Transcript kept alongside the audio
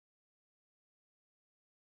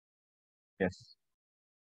Yes.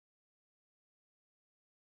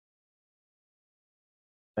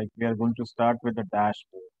 Like we are going to start with the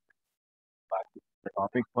dashboard. Back to the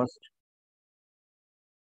topic first.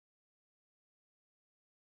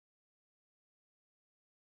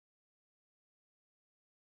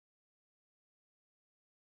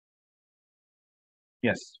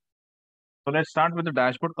 Yes. So let's start with the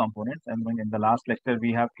dashboard components. And when in the last lecture,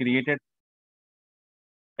 we have created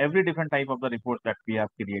every different type of the reports that we have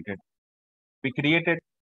created. We created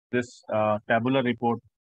this tabular report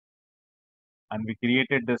and we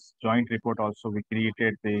created this joint report also. We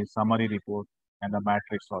created the summary report and the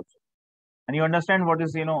matrix also. And you understand what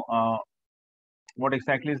is, what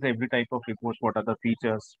exactly is the every type of reports, what are the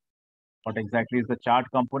features, what exactly is the chart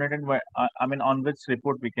component, and I mean, on which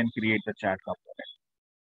report we can create the chart component.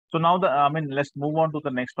 So now let's move on to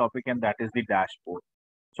the next topic, and that is the dashboard.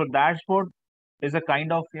 So dashboard is a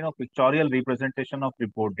kind of, pictorial representation of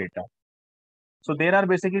report data. So there are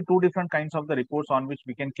basically two different kinds of the reports on which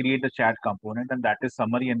we can create the chat component, and that is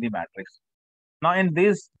summary and the matrix. Now in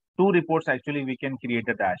these two reports, actually, we can create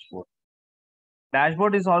a dashboard.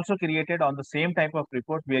 Dashboard is also created on the same type of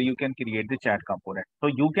report where you can create the chat component. So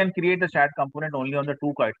you can create the chat component only on the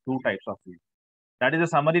two types of view. That is the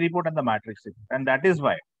summary report and the matrix report. And that is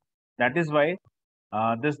why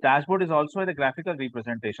this dashboard is also the graphical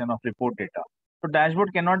representation of report data. So dashboard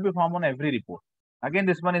cannot be formed on every report. Again,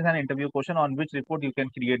 this one is an interview question on which report you can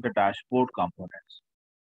create the dashboard components.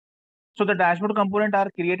 So the dashboard component are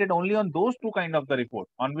created only on those two kind of the report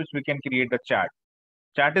on which we can create the chart.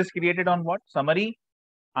 Chart is created on what? Summary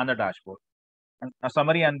and the dashboard. And a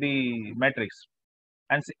summary and the metrics.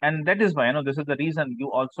 And that is why, this is the reason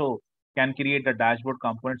you also can create the dashboard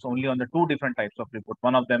components only on the two different types of report.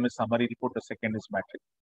 One of them is summary report, the second is metric,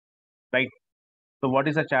 right? So what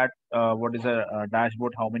is a chat? What is a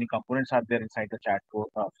dashboard? How many components are there inside the chat?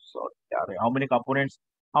 How many components?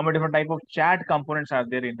 How many different type of chat components are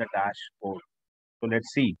there in the dashboard? So let's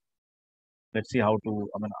see. Let's see how to.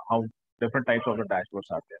 How different types of the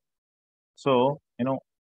dashboards are there. So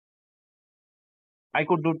I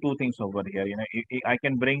could do two things over here. I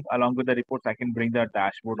can bring along with the reports. I can bring the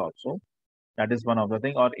dashboard also. That is one of the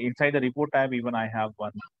thing. Or inside the report tab, even I have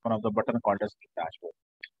one of the button called as dashboard.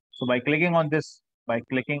 So by clicking on this,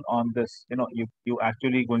 you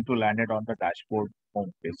actually going to land it on the dashboard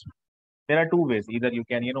home page. There are two ways. Either you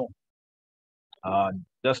can, uh,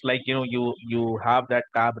 just like you have that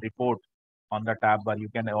tab report on the tab bar, you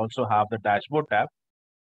can also have the dashboard tab.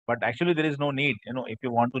 But actually, there is no need. If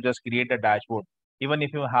you want to just create a dashboard, even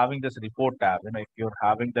if you're having this report tab, if you're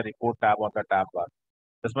having the report tab on the tab bar,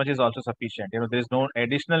 this much is also sufficient. There is no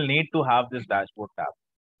additional need to have this dashboard tab.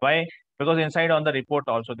 Why? Because inside on the report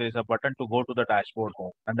also there is a button to go to the dashboard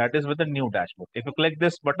home, and that is with the new dashboard. If you click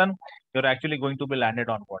this button, you're actually going to be landed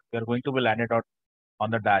on what? You're going to be landed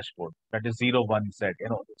on the dashboard. That is 01Z.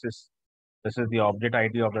 This is the object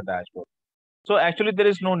ID of the dashboard. So actually there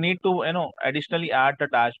is no need to additionally add the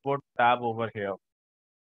dashboard tab over here.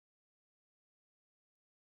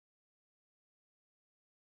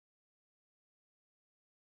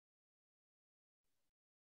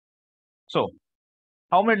 So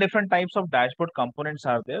how many different types of dashboard components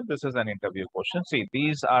are there? This is an interview question. See,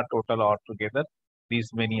 these are total altogether. These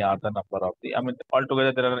many are the number of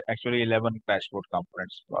altogether there are actually 11 dashboard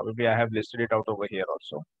components. Probably I have listed it out over here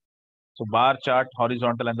also. So bar chart,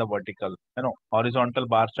 horizontal and the vertical. Horizontal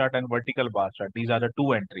bar chart and vertical bar chart. These are the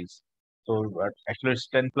two entries. So actually it's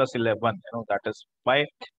 10 plus 11. That is why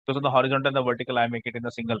because of the horizontal and the vertical I make it in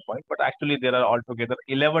a single point. But actually there are altogether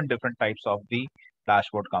 11 different types of the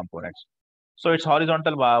dashboard components. So it's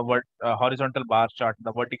horizontal bar chart,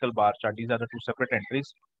 the vertical bar chart. These are the two separate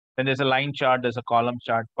entries. Then there's a line chart, there's a column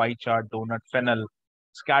chart, pie chart, donut, funnel,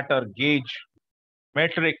 scatter, gauge,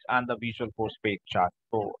 metric, and the visual force page chart.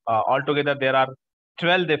 So altogether there are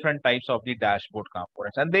 12 different types of the dashboard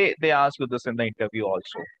components. And they ask you this in the interview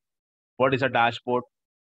also. What is a dashboard?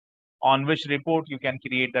 On which report you can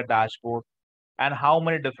create the dashboard? And how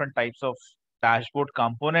many different types of dashboard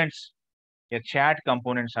components chat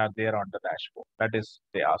components are there on the dashboard. That is,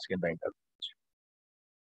 they ask in the interview.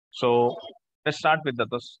 So let's start with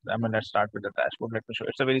let's start with the dashboard. Let me show.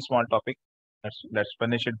 It's a very small topic. Let's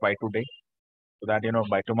finish it by today, so that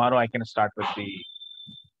by tomorrow I can start with the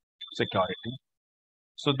security.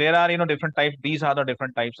 So there are different types. These are the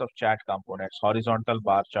different types of chat components: horizontal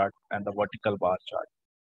bar chart and the vertical bar chart.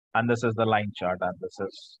 And this is the line chart, and this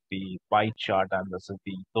is the pie chart, and this is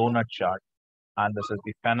the donut chart, and this is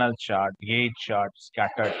the funnel chart, gauge chart,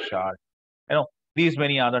 scattered chart. These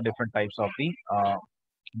many other different types of the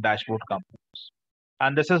dashboard components.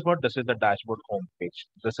 And this is the dashboard home page.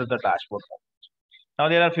 This is the dashboard home page. Now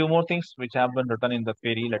there are a few more things which have been written in the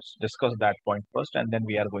query. Let's discuss that point first, and then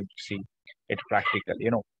we are going to see it practically.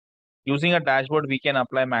 Using a dashboard, we can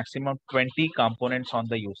apply maximum 20 components on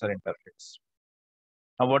the user interface.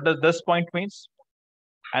 Now, what does this point means?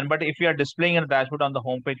 But if we are displaying a dashboard on the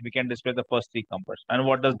home page, we can display the first 3 components. And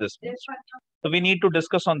what does this mean? So we need to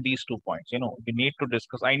discuss on these 2 points. We need to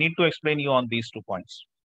discuss. I need to explain you on these 2 points.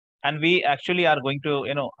 And we actually are going to,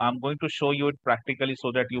 I'm going to show you it practically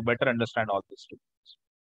so that you better understand all these 2 points.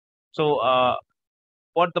 So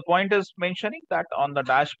what the point is mentioning that on the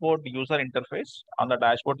dashboard user interface,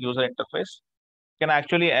 can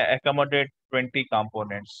actually accommodate 20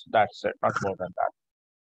 components. That's it, not more than that.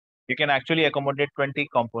 You can actually accommodate 20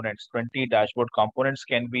 components. 20 dashboard components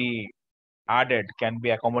can be added, can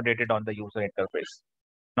be accommodated on the user interface,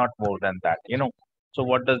 not more than that. So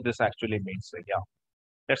what does this actually mean? So yeah,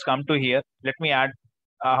 let's come to here. Let me add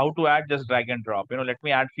how to add, just drag and drop. Let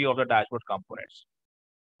me add few of the dashboard components.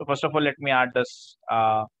 So first of all, let me add this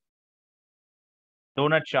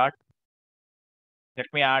donut chart. Let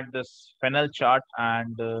me add this funnel chart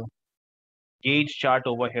and gauge chart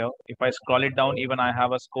over here. If I scroll it down, even I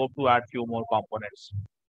have a scope to add few more components.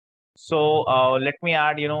 So let me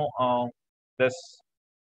add, this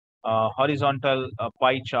horizontal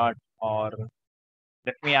pie chart, or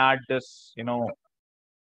let me add this,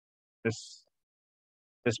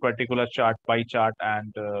 this particular chart, pie chart,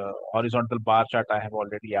 and horizontal bar chart I have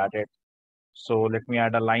already added. So let me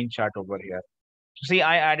add a line chart over here. See,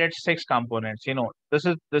 I added 6 components. This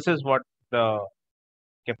is what the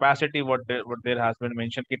capacity, what there has been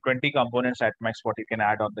mentioned, 20 components at max what you can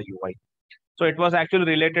add on the UI. So it was actually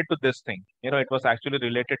related to this thing. It was actually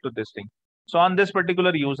related to this thing. So on this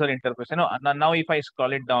particular user interface, now if I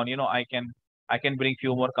scroll it down, I can bring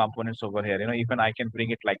few more components over here. Even I can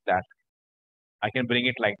bring it like that. I can bring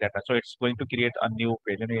it like that. So it's going to create a new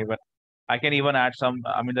page. Even I can even add some.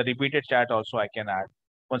 The repeated chat also I can add.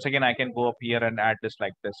 Once again, I can go up here and add this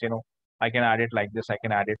like this. I can add it like this. I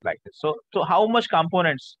can add it like this. So how much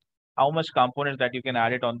components? How much components that you can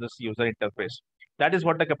add it on this user interface? That is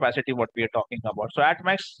what the capacity what we are talking about. So at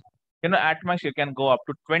max, you can go up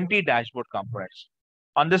to 20 dashboard components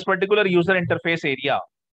on this particular user interface area,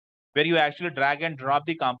 where you actually drag and drop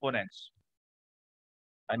the components.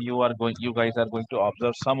 And you guys are going to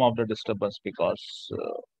observe some of the disturbance because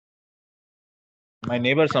my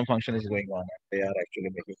neighbor, some function is going on and they are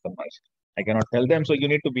actually making some noise. I cannot tell them, so you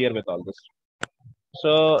need to bear with all this.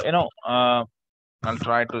 So I'll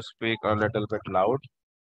try to speak a little bit loud.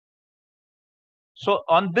 So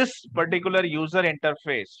on this particular user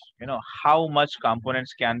interface, how much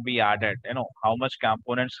components can be added, how much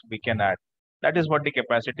components we can add. That is what the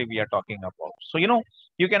capacity we are talking about. So,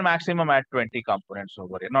 you can maximum add 20 components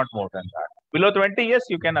over here, not more than that. Below 20, yes,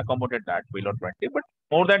 you can accommodate that below 20, but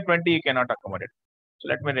more than 20, you cannot accommodate. So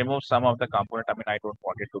let me remove some of the component. I don't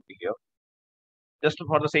want it to be here. Just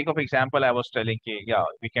for the sake of example, I was telling you, yeah,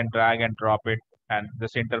 we can drag and drop it, and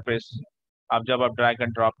this interface, अब जब आप drag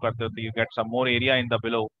and drop करते हो, तो you get some more area in the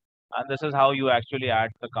below, and this is how you actually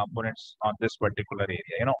add the components on this particular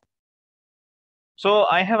area. So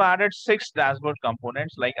I have added 6 dashboard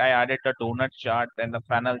components, like I added the donut chart, then the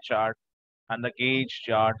funnel chart, and the gauge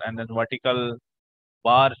chart, and then vertical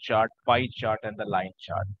bar chart, pie chart, and the line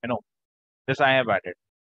chart. This I have added.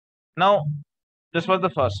 Now, this was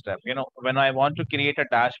the first step. When I want to create a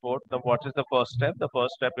dashboard, what is the first step? The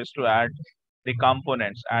first step is to add the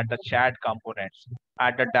components, add the chat components,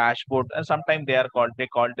 add the dashboard. And sometimes they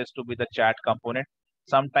call this to be the chat component.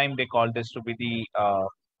 Sometimes they call this to be the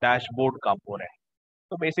dashboard component.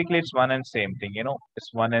 So basically it's one and same thing, it's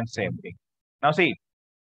one and same thing. Now see,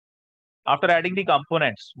 after adding the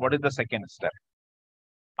components, what is the second step?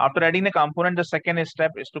 After adding the component, the second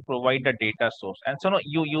step is to provide the data source. And so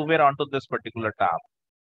you were onto this particular tab.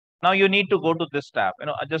 Now you need to go to this tab.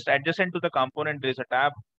 Just adjacent to the component, there is a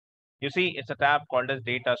tab. You see, it's a tab called as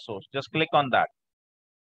data source. Just click on that.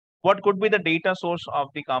 What could be the data source of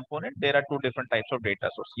the component? There are 2 different types of data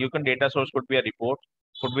source. Data source could be a report,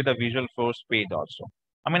 could be the Visual Force page also.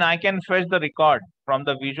 I can fetch the record from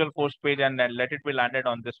the Visual Force page and then let it be landed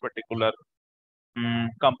on this particular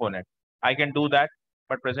component. I can do that,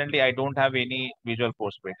 but presently I don't have any Visual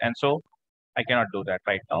Force page, and so I cannot do that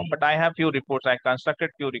right now. But I have few reports. I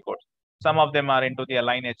constructed few reports. Some of them are into the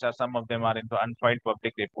Align HR, some of them are into unfiled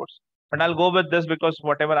public reports. But I'll go with this because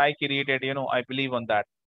whatever I created, I believe on that.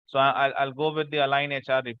 So I'll go with the Align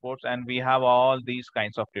HR reports, and we have all these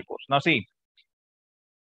kinds of reports. Now see,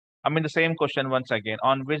 the same question once again,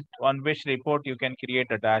 on which report you can create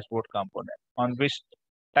a dashboard component, on which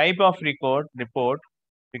type of report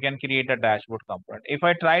We can create a dashboard component. If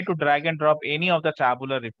I try to drag and drop any of the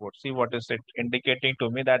tabular reports, see what is it indicating to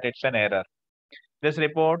me that it's an error. This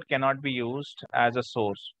report cannot be used as a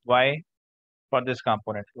source. Why? For this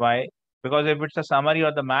component. Why? Because if it's a summary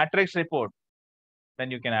or the matrix report,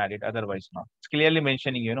 then you can add it. Otherwise, not. It's clearly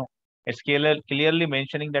mentioning, it's clearly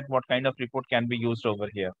mentioning that what kind of report can be used over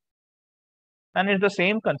here. And it's the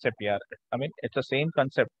same concept here. I mean, it's the same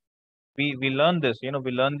concept. We learned this,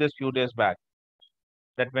 we learned this few days back,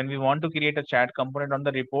 that when we want to create a chat component on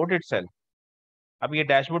the report itself, a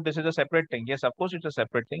dashboard, this is a separate thing. Yes, of course, it's a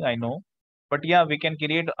separate thing. I know. But yeah, we can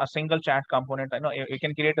create a single chat component. I know you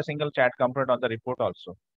can create a single chat component on the report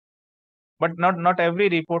also. But not every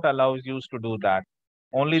report allows you to do that.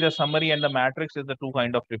 Only the summary and the matrix is the two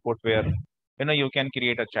kind of report where you can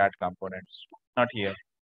create a chat components. Not here.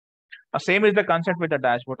 Same is the concept with the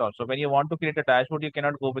dashboard also. When you want to create a dashboard, you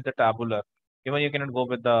cannot go with the tabular. Even you cannot go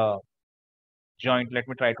with the joint. Let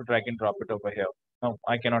me try to drag and drop it over here. No,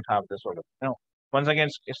 I cannot have this over. No. Once again,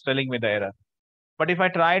 it's telling me the error. But if I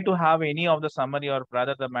try to have any of the summary or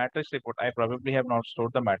rather the matrix report, I probably have not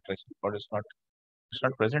stored the matrix report. It's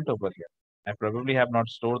not present over here. I probably have not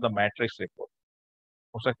stored the matrix report.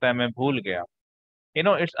 हो सकता है मैं भूल गया.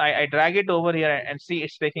 I drag it over here and see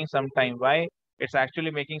it's taking some time. Why? It's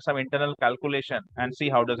actually making some internal calculation and see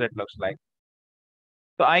how does it looks like.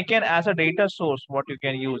 So I can, as a data source, what you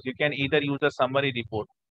can use, you can either use a summary report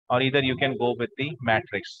or either you can go with the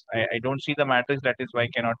matrix. I don't see the matrix, that is why I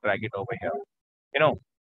cannot drag it over here.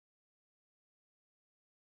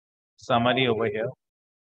 Summary over here.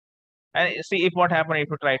 And see if what happened if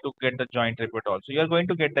you try to get the joint report also. You are going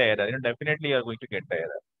to get the error. Definitely you are going to get the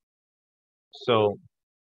error. So,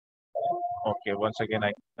 okay, once again,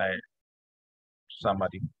 I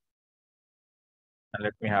summary. And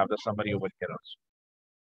let me have the summary over here also.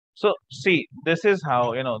 So see, this is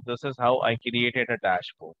how, I created a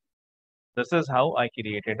dashboard. This is how I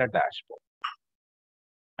created a dashboard.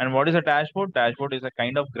 And what is a dashboard? Dashboard is a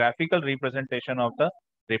kind of graphical representation of the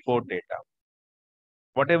report data.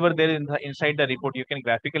 Whatever there is inside the report, you can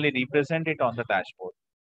graphically represent it on the dashboard.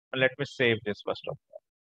 Let me save this first of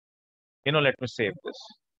all. Let me save this.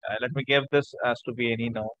 Let me give this as to be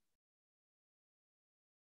any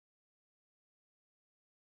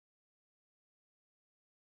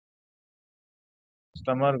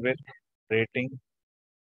customer with rating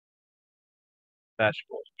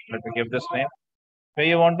dashboard. Let me give this name. Where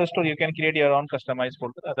you want to store, you can create your own customized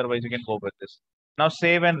folder. Otherwise, you can go with this. Now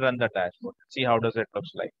save and run the dashboard. See how does it looks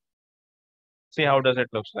like. See how does it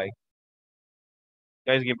looks like.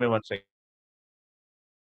 Guys, give me 1 second.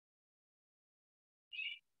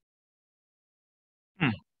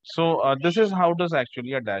 So this is how does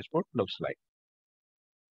actually a dashboard looks like.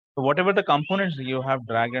 So whatever the components you have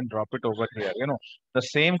drag and drop it over here, the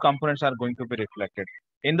same components are going to be reflected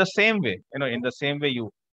in the same way, in the same way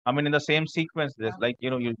in the same sequence, this like,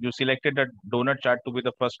 you selected the donut chart to be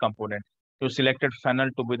the first component. You selected funnel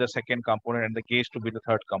to be the second component and the case to be the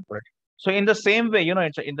third component. So in the same way,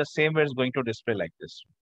 it's in the same way it's going to display like this.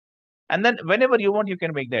 And then whenever you want, you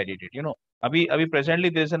can make the edit. Presently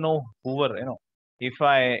there's a no hoover, if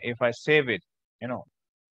I save it, if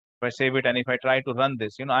I save it and if I try to run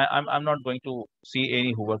this, I'm not going to see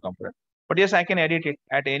any hoover component. But yes, I can edit it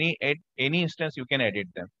at any instance. You can edit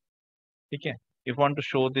them. Okay. If you want to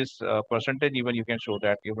show this percentage, even you can show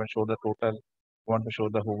that. You can show the total. You want to show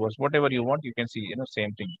the hoovers, whatever you want, you can see.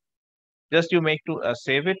 Same thing. Just you make to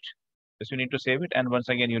save it. Just you need to save it, and once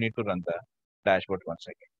again you need to run the dashboard once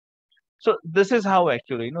again. So this is how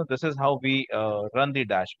actually, this is how we run the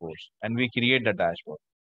dashboards and we create the dashboard.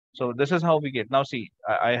 So this is how we get. Now see,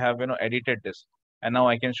 I have edited this, and now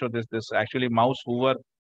I can show this actually mouse hoover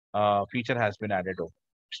feature has been added over.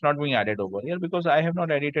 It's not being added over here because I have not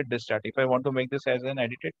edited this chart. If I want to make this as an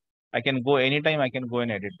edited, I can go anytime. I can go and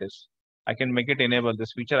edit this. I can make it enable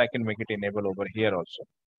this feature. I can make it enable over here also.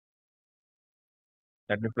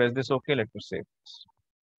 Let me press this. Okay, let me save this.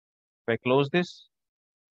 If I close this,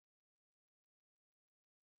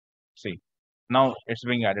 see, now it's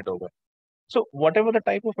being added over. So whatever the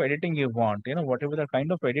type of editing you want, whatever the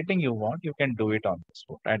kind of editing you want, you can do it on this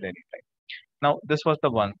board at any time. Now, this was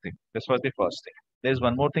the one thing. This was the first thing. There's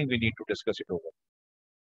one more thing we need to discuss it over.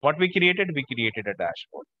 What we created a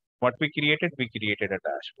dashboard. What we created a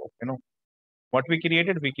dashboard. What we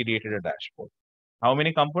created a dashboard. How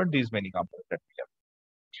many components? These many components that we have.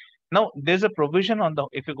 Now, there's a provision on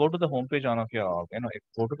if you go to the homepage on of your org, if you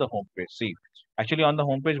go to the homepage, see, actually on the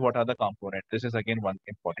homepage, what are the components? This is again one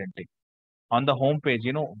important thing. On the home page,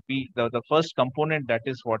 the first component that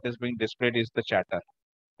is what is being displayed is the chatter,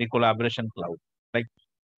 the collaboration cloud. Like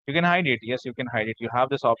You can hide it. Yes, you can hide it. You have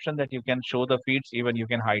this option that you can show the feeds, even you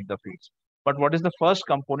can hide the feeds. But what is the first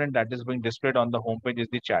component that is being displayed on the homepage is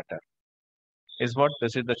the chatter. Is what?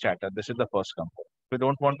 This is the chatter. This is the first component. If you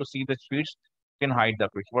don't want to see the feeds, you can hide the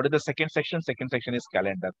feeds. What is the second section? Second section is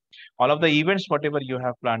calendar. All of the events, whatever you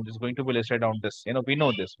have planned, is going to be listed on this. We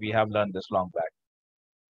know this. We have learned this long back.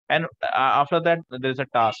 And after that, there is a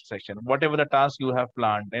task section. Whatever the task you have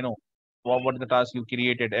planned, what the task you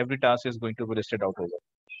created, every task is going to be listed out over.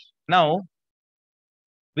 Now,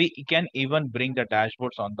 we can even bring the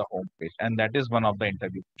dashboards on the home page, and that is one of the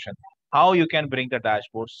interview question. How you can bring the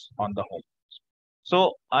dashboards on the home.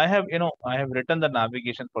 So I have written the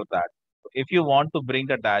navigation for that. If you want to bring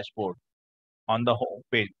the dashboard on the home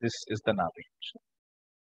page, this is the navigation.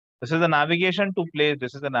 This is the navigation to play.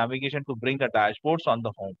 This is the navigation to bring the dashboards on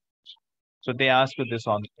the home. So they ask you this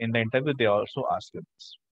on in the interview. They also ask you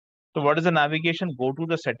this. So what is the navigation? Go to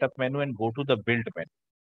the setup menu and go to the build menu.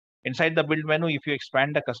 Inside the build menu, if you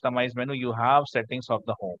expand the customize menu, you have settings of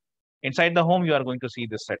the home. Inside the home, you are going to see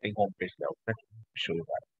this setting home page layout. Let me show you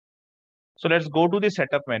that. So let's go to the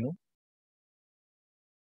setup menu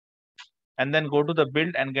and then go to the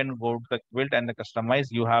build and then go to the build and the customize.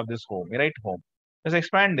 You have this home, right? Home. Let's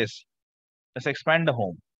expand this. Let's expand the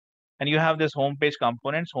home. And you have this home page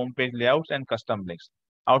components, home page layouts, and custom links.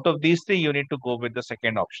 Out of these three, you need to go with the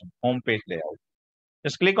second option, home page layout.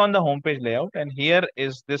 Just click on the home page layout, and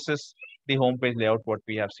this is the home page layout what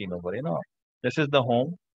we have seen over. This is the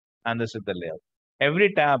home, and this is the layout.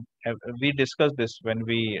 Every tab we discussed this when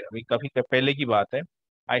we काफी पहले की बात है.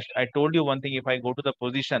 I told you one thing. If I go to the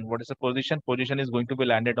position, what is the position? Position is going to be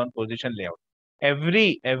landed on position layout.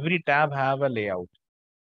 Every tab have a layout.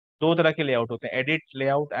 दो तरह के layout होते हैं, edit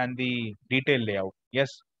layout and the detail layout. Yes.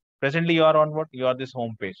 Presently you are on what? You are this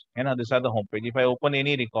home page. These are the home page. If I open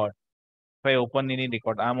any record,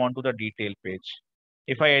 I'm onto the detail page.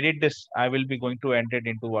 If I edit this, I will be going to enter it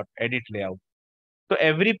into what? Edit layout. So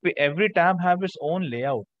every tab have its own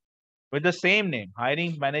layout with the same name.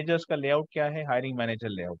 Hiring managers का layout क्या है? Hiring manager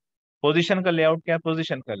layout. Position का layout क्या है?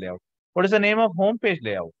 Position का layout. What is the name of home page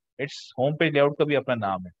layout? It's home page layout का भी अपना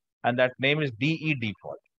नाम है, and that name is DE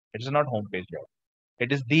default. It is not home page layout.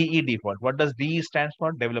 It is DE default. What does DE stands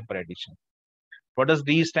for? Developer edition. What does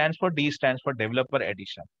D stands for? D stands for developer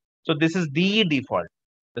edition. So this is DE default.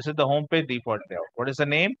 This is the home page default layout. What is the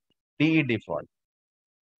name? DE default.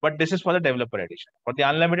 But this is for the developer edition. For the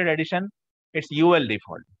unlimited edition, it's UL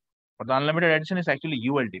default. For the unlimited edition, it's actually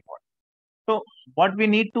UL default. So what we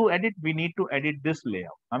need to edit, we need to edit this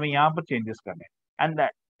layout. हमें यहाँ पर changes करने and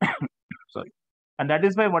that sorry, and that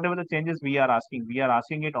is why whatever the changes we are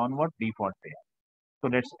asking it on what default layout. So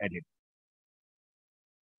let's edit.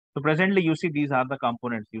 So presently you see these are the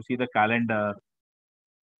components. You see the calendar,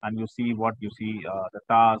 and you see the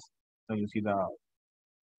task. So you see the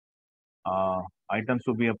items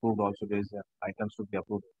to be approved. Also, there is items to be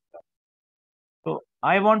approved. So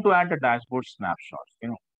I want to add the dashboard snapshots.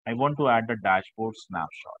 I want to add the dashboard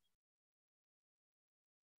snapshot.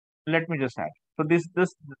 Let me just add. So this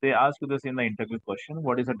they ask you this in the interview question.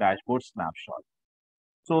 What is a dashboard snapshot?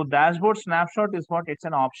 So dashboard snapshot is what? It's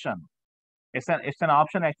an option. It's an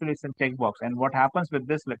option actually. It's a checkbox. And what happens with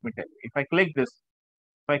this? Let me tell you. If I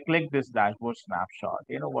click this dashboard snapshot,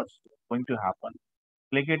 you know what's going to happen?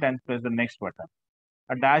 Click it and press the next button.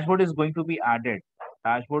 A dashboard is going to be added.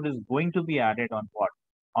 Dashboard is going to be added on what?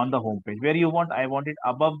 On the home page. Where you want? I want it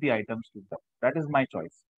above the items to go. That is my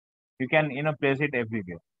choice. You can place it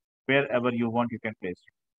everywhere. Wherever you want, you can place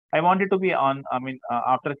it. I want it to be on.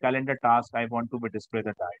 After calendar task, I want to be display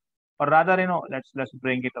the time. Or rather, let's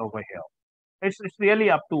bring it over here. It's really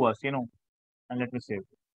up to us. And let me save it.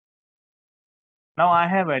 Now I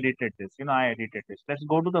have edited this. I edited this. Let's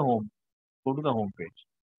go to the home. Go to the home page.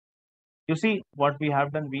 You see what we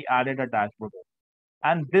have done? We added a dashboard.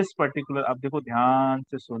 And this particular, अब देखो ध्यान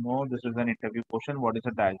से सुनो, this is an interview question. What is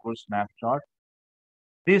a dashboard snapshot?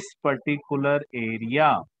 This particular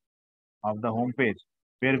area of the home page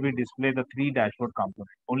where we display the three dashboard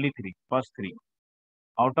components, only three, first three.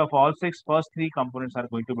 Out of all six, first three components are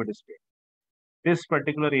going to be displayed. This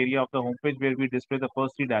particular area of the home page where we display the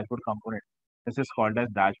first three dashboard components, this is called as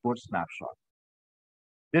dashboard snapshot.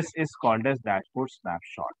 This is called as dashboard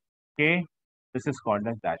snapshot. Okay, this is called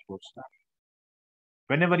as dashboard snapshot.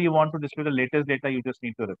 Whenever you want to display the latest data, you just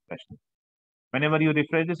need to refresh it. Whenever you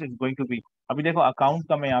refresh this, it's going to be. अभी देखो account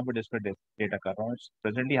का मैं यहाँ पे display data कर रहा हूँ. It's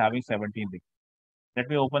presently having 17 records. Let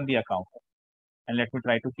me open the account and let me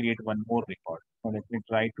try to create one more record. So let me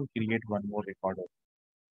try to create one more record.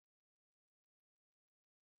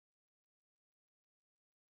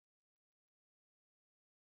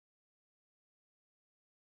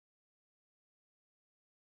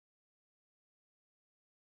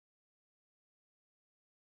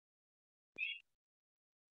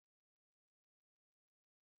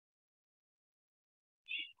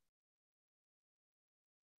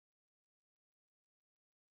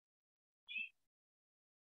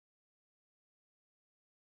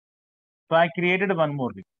 तो I created one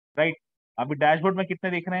more, right? अभी dashboard में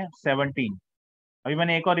कितने दिख रहे हैं? 17। अभी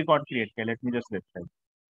मैंने एक और रिकॉर्ड क्रिएट किया, लेट मी जस्ट वेरीफाई।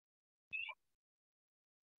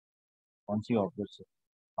 कौन सी ऑब्जेक्ट से?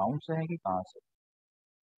 काउंट से है कि कहाँ से?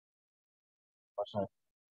 अच्छा।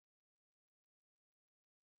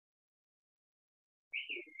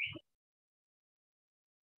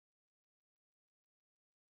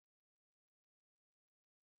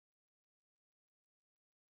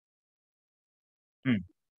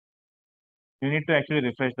 You need to actually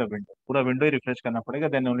refresh the window, पूरा विंडो ही रिफ्रेश करना पड़ेगा,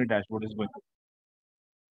 then only dashboard is going.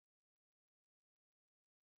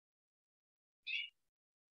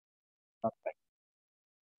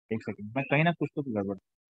 एक सेकंड, मैं कहीं ना कुछ तो भी गड़बड़,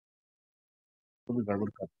 तो भी गड़बड़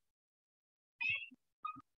कर।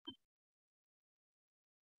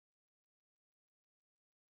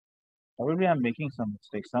 Probably I'm making some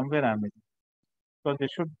mistake somewhere. I'm making, so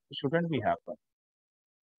this shouldn't be happen.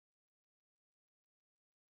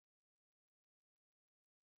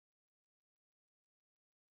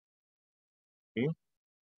 Okay,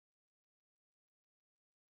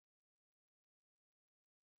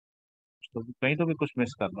 तो कहीं तो भी कुछ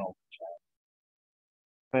मिस कर रहा हूँ।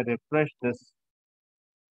 If I refresh this,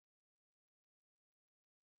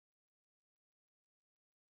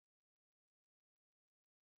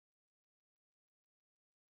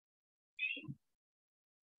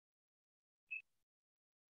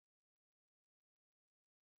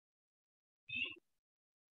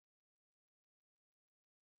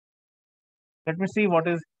 let me see what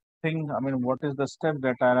is thing. I mean, what is the step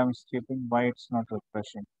that I am skipping? Why it's not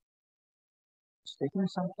refreshing? It's taking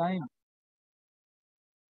some time.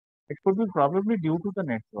 It could be probably due to the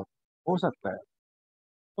network. हो सकता है.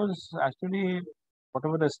 Because actually,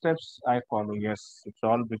 whatever the steps I follow, yes, it's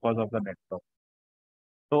all because of the network.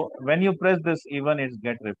 So when you press this, even it's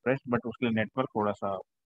get refreshed, but उसके network थोड़ा सा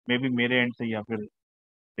maybe मेरे end से या फिर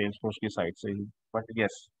Salesforce की side से ही. But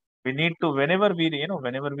yes, we need to whenever we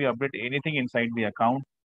update anything inside the account,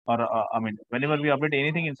 or I mean whenever we update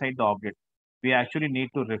anything inside the object, we actually need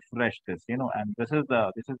to refresh this, and this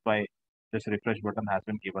is why this refresh button has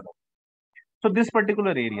been given. So this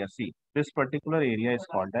particular area, see, this particular area is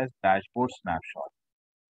called as dashboard snapshot.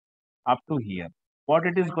 Up to here, what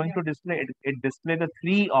it is going to display, it display the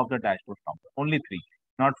three of the dashboard component, only three,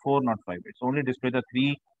 not four, not five. It's only display the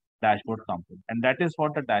three dashboard component, and that is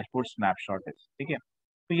what the dashboard snapshot is. ठीक है?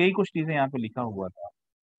 तो यही कुछ चीजें यहाँ पे लिखा हुआ था.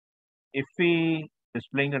 If we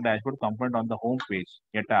displaying the dashboard component on the home page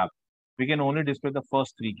या tab, we can only display the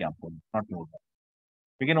first three components, not more than.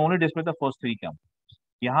 We can only display the first three components.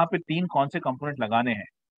 यहाँ पे तीन कौन से कंपोनेंट लगाने हैं,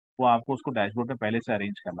 वो आपको उसको डैशबोर्ड में पहले से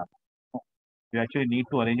अरेंज करना पड़ेगा. You actually need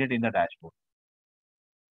to arrange it in the dashboard.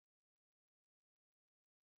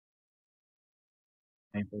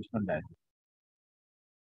 नहीं, पर्सनल डैशबोर्ड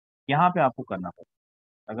यहाँ पे आपको करना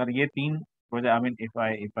पड़ेगा. अगर ये तीन, I mean if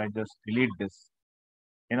I just delete this,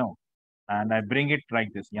 you know and I bring it like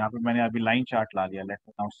this, यहाँ पे मैंने अभी लाइन चार्ट ला लिया. Let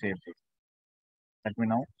me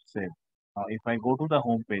now save. If I go to the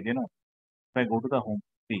home page, if I go to the home,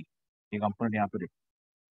 सी ये component यहाँ पे.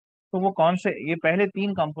 तो वो कौन से, ये पहले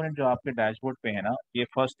तीन कंपोनेंट जो आपके डैशबोर्ड पे है ना, ये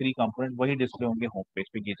फर्स्ट थ्री कंपोनेंट वही डिस्प्ले होंगे होम पेज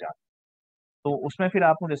पे, ये जा. तो उसमें फिर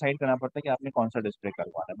आपको डिसाइड करना पड़ता है कि आपने कौन सा डिस्प्ले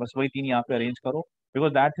करवाना है. बस वही तीन यहाँ पे अरेंज करो,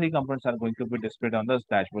 because that three components are going to be displayed on the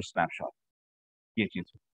dashboard snapshot. ये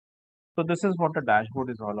चीज. तो this is what the dashboard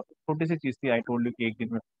is all about. छोटी सी चीज थी, आई टोल्ड यू कि एक दिन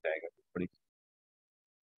में हो जाएगा. बड़ी.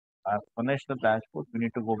 I finish the dashboard, we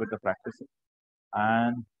need to go with the practice,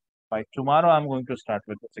 and by tomorrow I'm going to start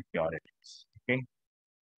with the security. Okay,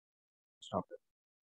 stop.